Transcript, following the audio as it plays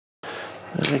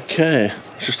Okay,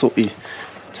 just thought we'd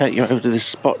take you over to this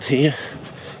spot here.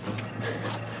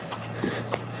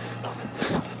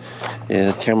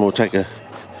 Yeah, the camera will take a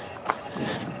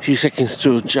few seconds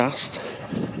to adjust.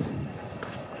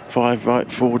 5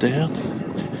 right, 4 down.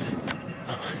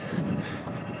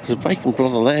 There's a vacant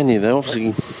plot of land here. They're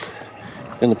obviously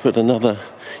going to put another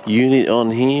unit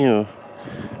on here.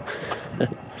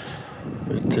 But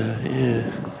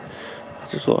yeah,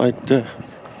 just thought I'd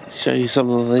show you some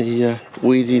of the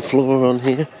weedy flora on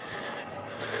here.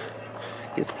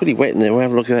 It's pretty wet in there. We'll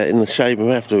have a look at that in the shade.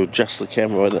 We'll have to adjust the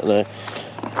camera, I don't know.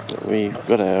 But we've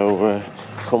got our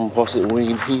composite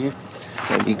weed here.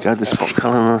 Maybe go to spot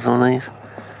colours on these.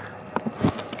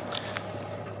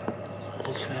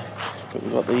 Okay, but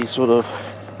we've got these sort of,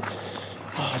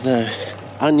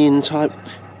 onion type,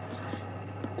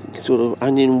 sort of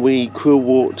onion weed,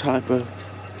 quillwort type of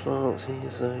plants here,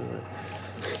 so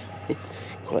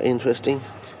quite interesting.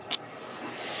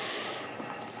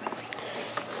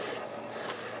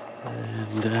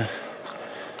 And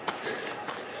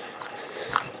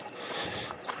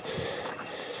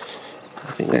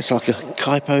I think that's like a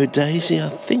Kaipo daisy, I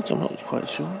think, I'm not quite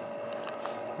sure.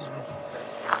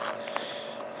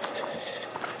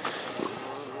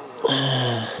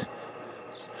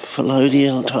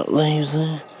 Phallodia type leaves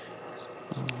there.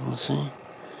 Let's see.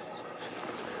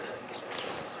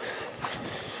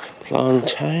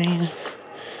 Plantain.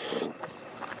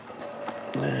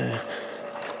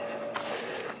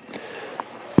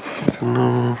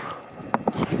 No.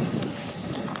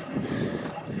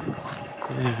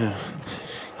 Yeah.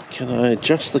 Can I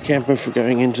adjust the camera for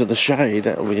going into the shade?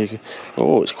 That will be a...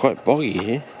 Oh, it's quite boggy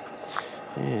here.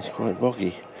 Yeah, it's quite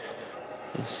boggy.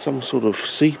 There's some sort of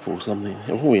seep or something.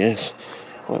 Oh yes,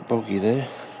 quite boggy there.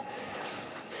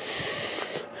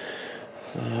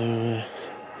 So,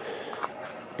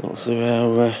 lots of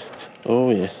our...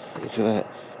 oh yeah, look at that.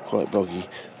 Quite boggy.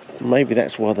 Maybe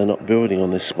that's why they're not building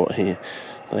on this spot here.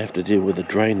 They have to deal with the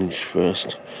drainage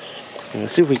first.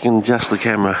 Let's see if we can adjust the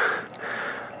camera.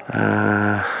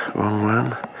 Wrong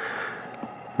one.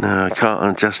 No, I can't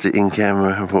adjust it in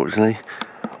camera, unfortunately.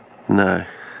 No.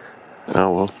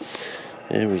 Oh well.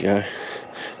 There we go.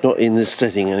 Not in this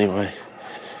setting anyway.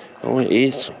 Oh, it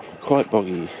is quite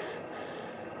boggy.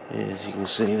 Yeah, as you can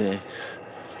see there.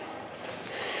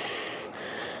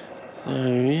 So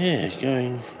yeah,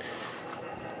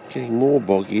 getting more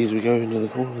boggy as we go into the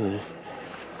corner there.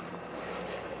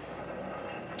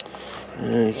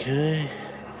 Okay.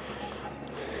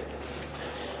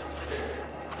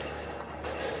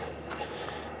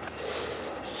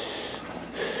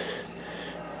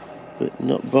 But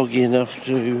not boggy enough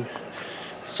to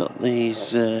stop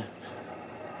these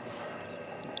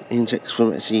insects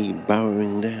from actually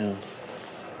burrowing down.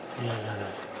 Yeah.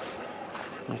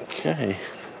 Okay.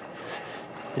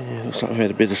 Yeah, looks like we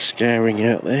had a bit of scouring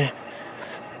out there.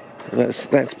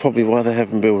 That's probably why they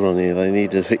haven't built on here. They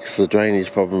need to fix the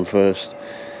drainage problem first.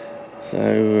 So,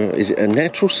 is it a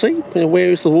natural seep?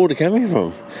 Where is the water coming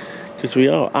from? Because we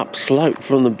are upslope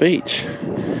from the beach.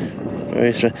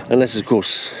 Very strange. Unless, of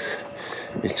course,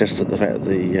 it's just that the fact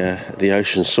that the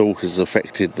ocean salt has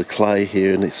affected the clay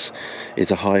here, and it's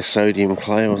a high sodium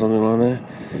clay or something like that.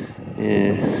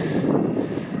 Yeah.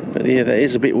 But yeah, that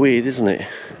is a bit weird, isn't it?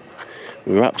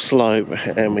 We're upslope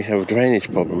and we have a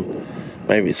drainage problem.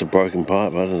 Maybe it's a broken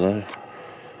pipe, I don't know.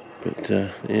 But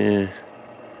yeah,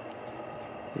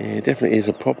 it definitely is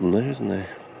a problem there, isn't there?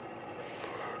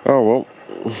 Oh well,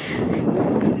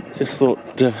 just thought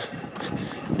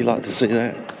you'd like to see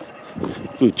that.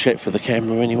 Good check for the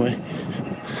camera anyway.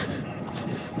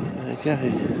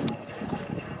 Okay.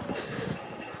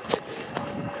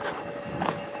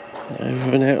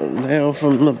 Over and out now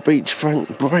from the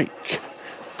beachfront break.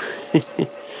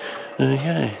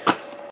 Okay.